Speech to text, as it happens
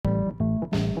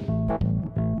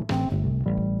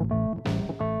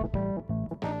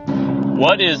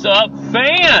What is up,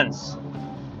 fans?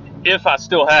 If I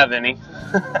still have any.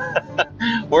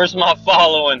 Where's my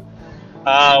following?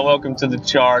 Welcome to the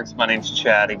Chargs. My name's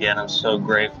Chad again. I'm so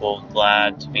grateful,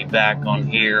 glad to be back on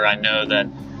here. I know that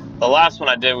the last one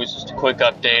I did was just a quick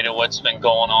update of what's been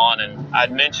going on, and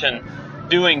I'd mentioned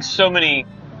doing so many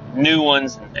new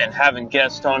ones and having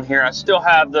guests on here. I still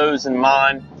have those in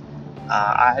mind.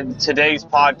 Today's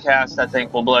podcast, I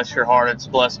think, will bless your heart. It's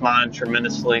blessed mine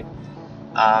tremendously.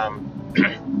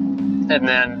 And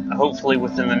then hopefully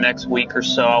within the next week or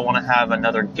so, I want to have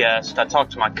another guest. I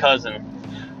talked to my cousin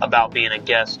about being a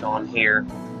guest on here,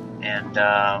 and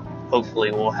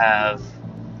hopefully we'll have,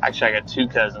 actually I got two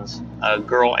cousins, a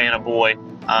girl and a boy.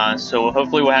 So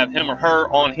hopefully we'll have him or her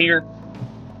on here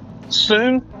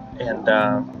soon. And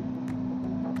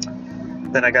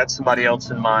then I got somebody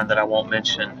else in mind that I won't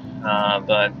mention,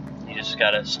 but you just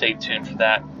got to stay tuned for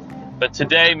that. But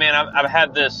today, man, I've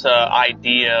had this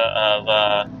idea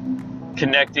of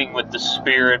connecting with the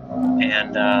Spirit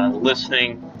and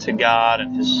listening to God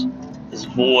and His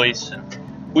voice. And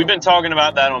we've been talking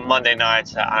about that on Monday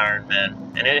nights at Iron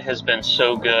Men, and it has been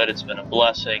so good. It's been a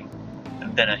blessing.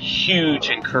 It's been a huge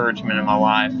encouragement in my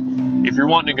life. If you're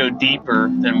wanting to go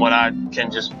deeper than what I can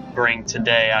just bring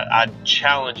today, I'd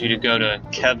challenge you to go to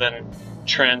Kevin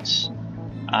Trent's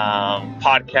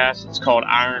podcast. It's called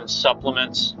Iron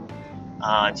Supplements.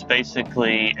 It's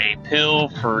basically a pill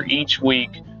for each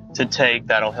week to take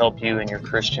that'll help you in your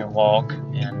Christian walk,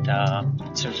 and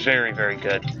it's very, very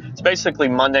good. It's basically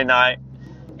Monday night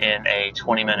in a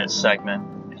 20-minute segment,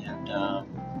 and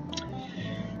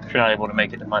if you're not able to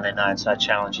make it to Monday nights, I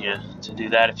challenge you to do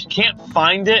that. If you can't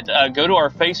find it, go to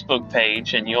our Facebook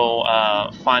page, and you'll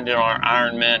find it on our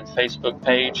Iron Men Facebook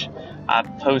page.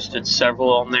 I've posted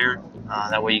several on there.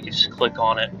 That way you can just click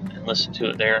on it and listen to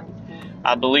it there.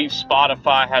 I believe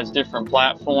Spotify has different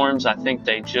platforms. I think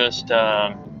they just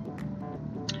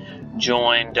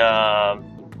joined,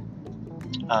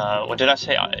 what did I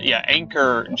say? Yeah,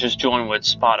 Anchor just joined with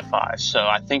Spotify. So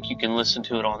I think you can listen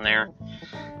to it on there.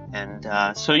 And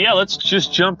so, yeah, let's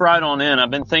just jump right on in.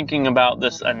 I've been thinking about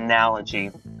this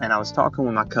analogy, and I was talking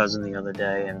with my cousin the other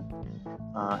day, and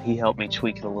he helped me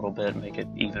tweak it a little bit, make it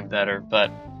even better.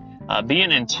 But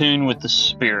being in tune with the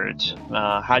Spirit,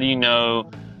 how do you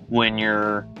know when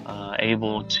you're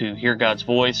able to hear God's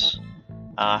voice?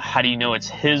 How do you know it's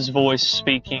His voice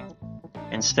speaking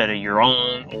instead of your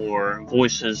own, or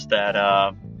voices that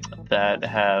have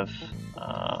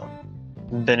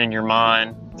been in your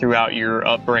mind throughout your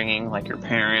upbringing, like your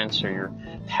parents or your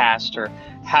pastor?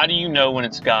 How do you know when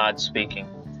it's God speaking?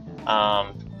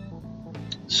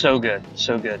 So good,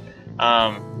 so good.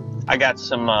 I got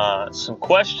some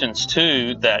questions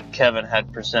too that Kevin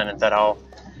had presented that I'll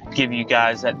give you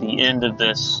guys at the end of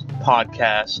this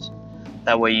podcast.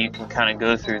 That way you can kind of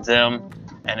go through them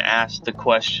and ask the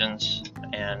questions,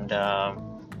 and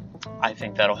I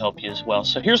think that'll help you as well.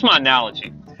 So here's my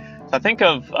analogy. So I think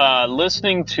of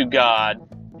listening to God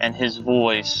and His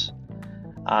voice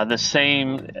the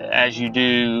same as you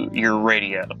do your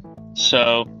radio.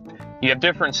 So you have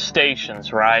different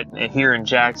stations, right? Here in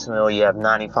Jacksonville, you have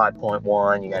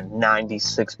 95.1, you got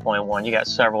 96.1, you got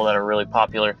several that are really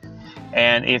popular.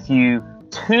 And if you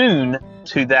tune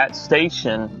to that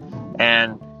station,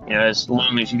 and as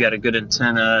long as you got a good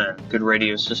antenna and good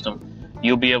radio system,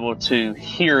 you'll be able to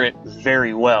hear it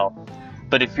very well.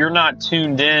 But if you're not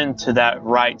tuned in to that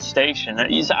right station,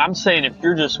 I'm saying if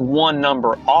you're just one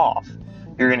number off,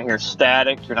 you're going to hear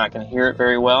static, you're not going to hear it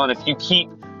very well. And if you keep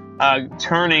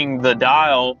turning the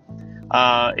dial,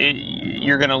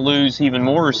 you're going to lose even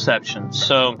more reception.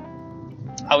 So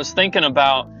I was thinking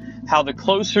about how the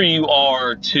closer you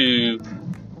are to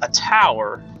a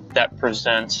tower that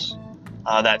presents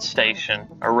that station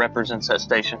or represents that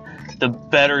station, the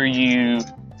better you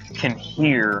can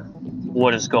hear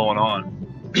what is going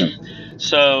on.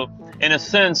 So in a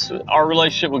sense, our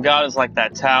relationship with God is like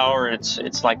that tower.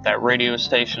 It's like that radio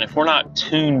station. If we're not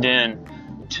tuned in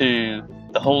to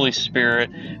the Holy Spirit,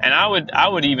 and I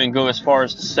would even go as far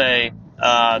as to say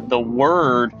the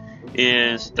Word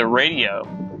is the radio.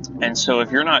 And so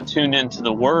if you're not tuned into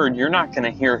the Word, you're not going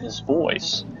to hear His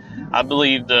voice. I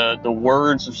believe the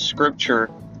words of Scripture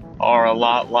are a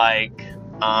lot like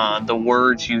the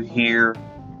words you hear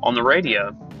on the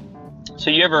radio. So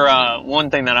you ever, one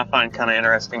thing that I find kind of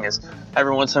interesting is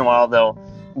every once in a while they'll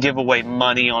give away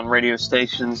money on radio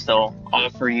stations. They'll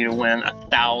offer you to win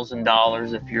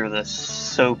 $1,000 if you're the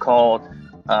so-called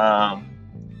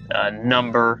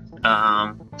number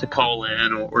to call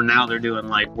in, or now they're doing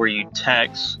like where you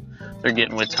text. They're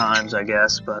getting with times, I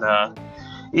guess. But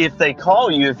if they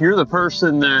call you, if you're the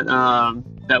person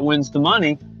that wins the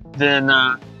money, then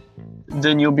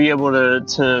then you'll be able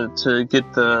to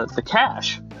get the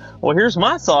cash. Well, here's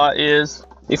my thought is,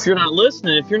 if you're not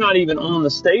listening, if you're not even on the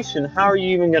station, how are you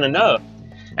even going to know?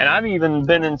 And I've even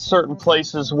been in certain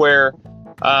places where,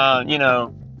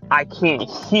 I can't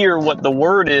hear what the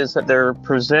word is that they're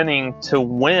presenting to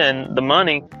win the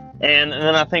money. And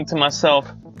then I think to myself,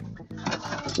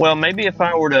 well, maybe if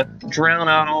I were to drown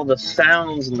out all the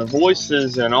sounds and the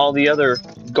voices and all the other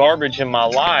garbage in my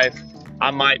life,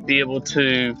 I might be able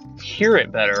to hear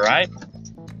it better, right?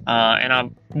 And I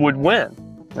would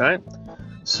win, right?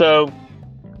 So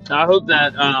I hope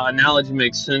that analogy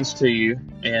makes sense to you.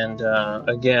 And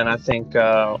again, I think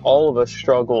all of us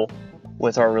struggle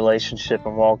with our relationship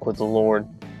and walk with the Lord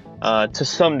to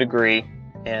some degree.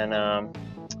 And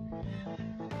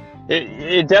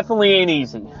it definitely ain't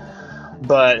easy,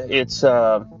 but it's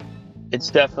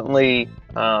definitely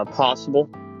possible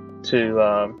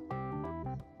to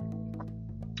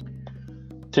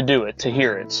do it, to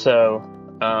hear it. So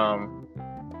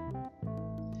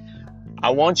I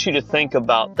want you to think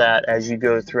about that as you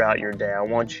go throughout your day. I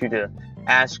want you to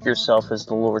ask yourself, is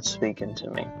the Lord speaking to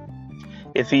me?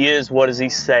 If He is, what is He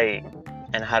saying?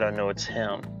 And how do I know it's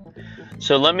Him?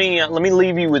 So let me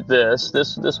leave you with this.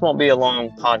 This won't be a long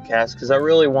podcast because I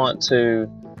really want to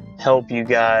help you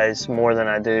guys more than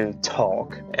I do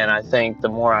talk. And I think the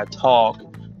more I talk,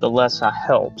 the less I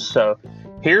help. So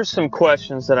here's some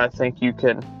questions that I think you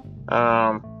can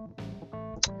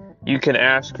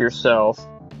ask yourself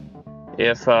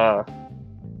if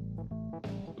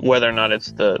whether or not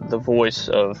it's the voice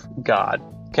of God,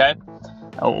 okay,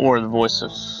 or the voice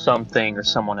of something or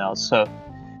someone else. So,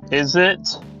 is it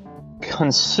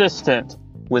consistent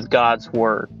with God's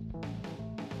word?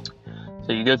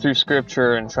 So you go through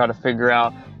Scripture and try to figure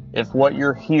out if what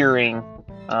you're hearing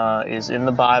is in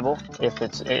the Bible, if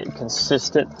it's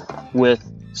consistent with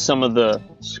some of the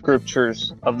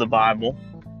scriptures of the Bible.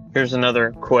 Here's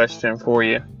another question for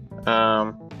you.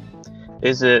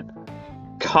 Is it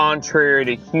contrary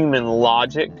to human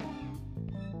logic?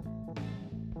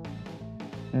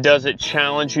 Does it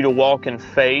challenge you to walk in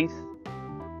faith?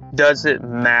 Does it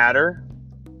matter?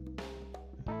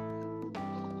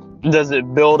 Does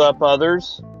it build up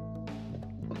others?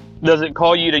 Does it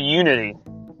call you to unity?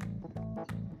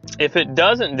 If it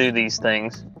doesn't do these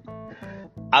things,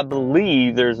 I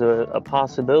believe there's a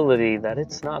possibility that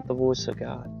it's not the voice of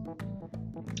God.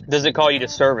 Does it call you to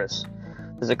service?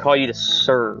 Does it call you to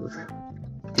serve?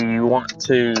 Do you want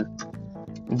to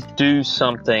do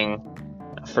something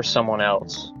for someone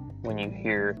else when you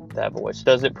hear that voice?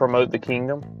 Does it promote the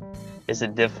kingdom? Is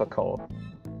it difficult?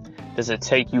 Does it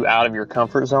take you out of your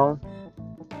comfort zone?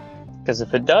 Because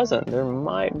if it doesn't, there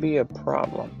might be a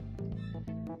problem.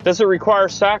 Does it require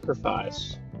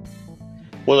sacrifice?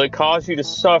 Will it cause you to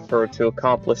suffer to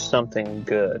accomplish something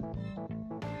good?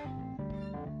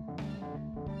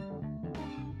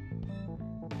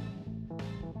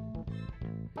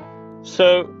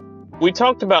 So, we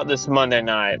talked about this Monday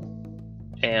night,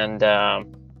 and I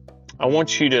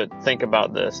want you to think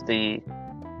about this.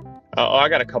 I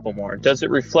got a couple more. Does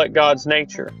it reflect God's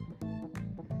nature?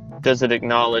 Does it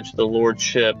acknowledge the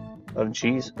lordship of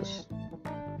Jesus?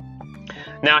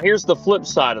 Now, here's the flip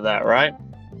side of that, right?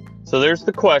 So there's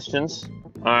the questions,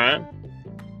 all right?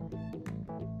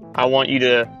 I want you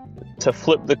to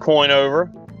flip the coin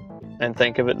over and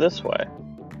think of it this way.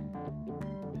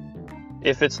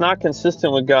 If it's not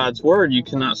consistent with God's word, you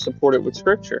cannot support it with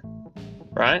Scripture,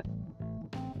 right?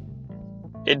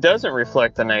 It doesn't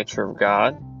reflect the nature of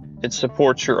God. It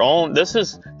supports your own. This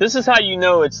is how you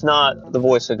know it's not the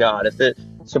voice of God. If it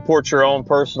supports your own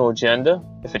personal agenda,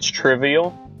 if it's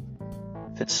trivial,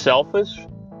 if it's selfish,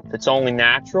 if it's only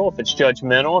natural, if it's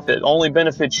judgmental, if it only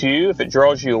benefits you, if it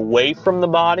draws you away from the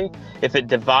body, if it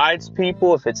divides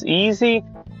people, if it's easy,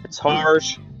 if it's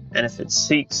harsh, and if it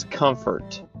seeks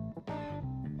comfort.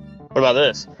 What about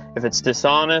this? If it's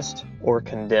dishonest or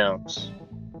condemns.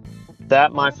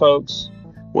 That, my folks,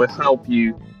 will help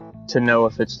you to know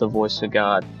if it's the voice of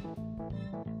God.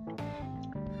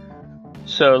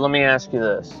 So let me ask you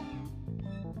this.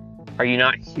 Are you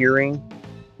not hearing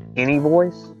any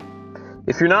voice?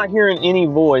 If you're not hearing any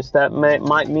voice, that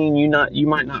might mean you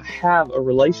might not have a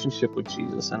relationship with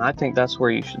Jesus. And I think that's where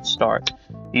you should start.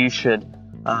 You should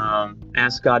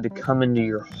ask God to come into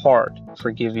your heart,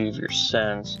 forgive you of your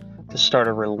sins, to start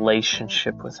a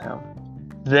relationship with Him.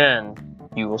 Then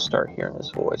you will start hearing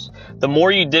His voice. The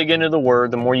more you dig into the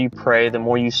Word, the more you pray, the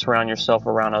more you surround yourself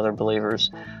around other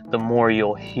believers, the more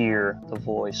you'll hear the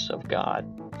voice of God.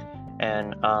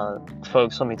 And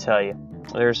folks, let me tell you,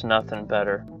 there's nothing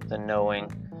better than knowing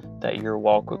that your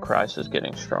walk with Christ is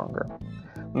getting stronger.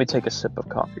 Let me take a sip of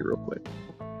coffee real quick.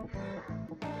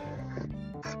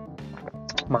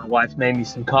 My wife made me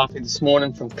some coffee this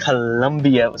morning from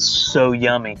Colombia. It was so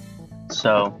yummy.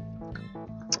 So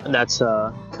that's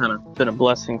kind of been a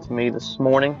blessing to me this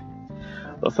morning.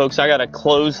 But folks, I got to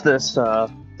close this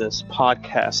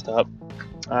podcast up.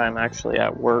 I'm actually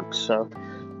at work, so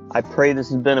I pray this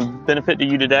has been a benefit to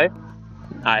you today.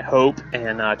 I hope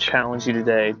and challenge you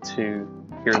today to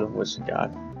hear the voice of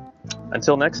God.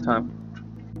 Until next time.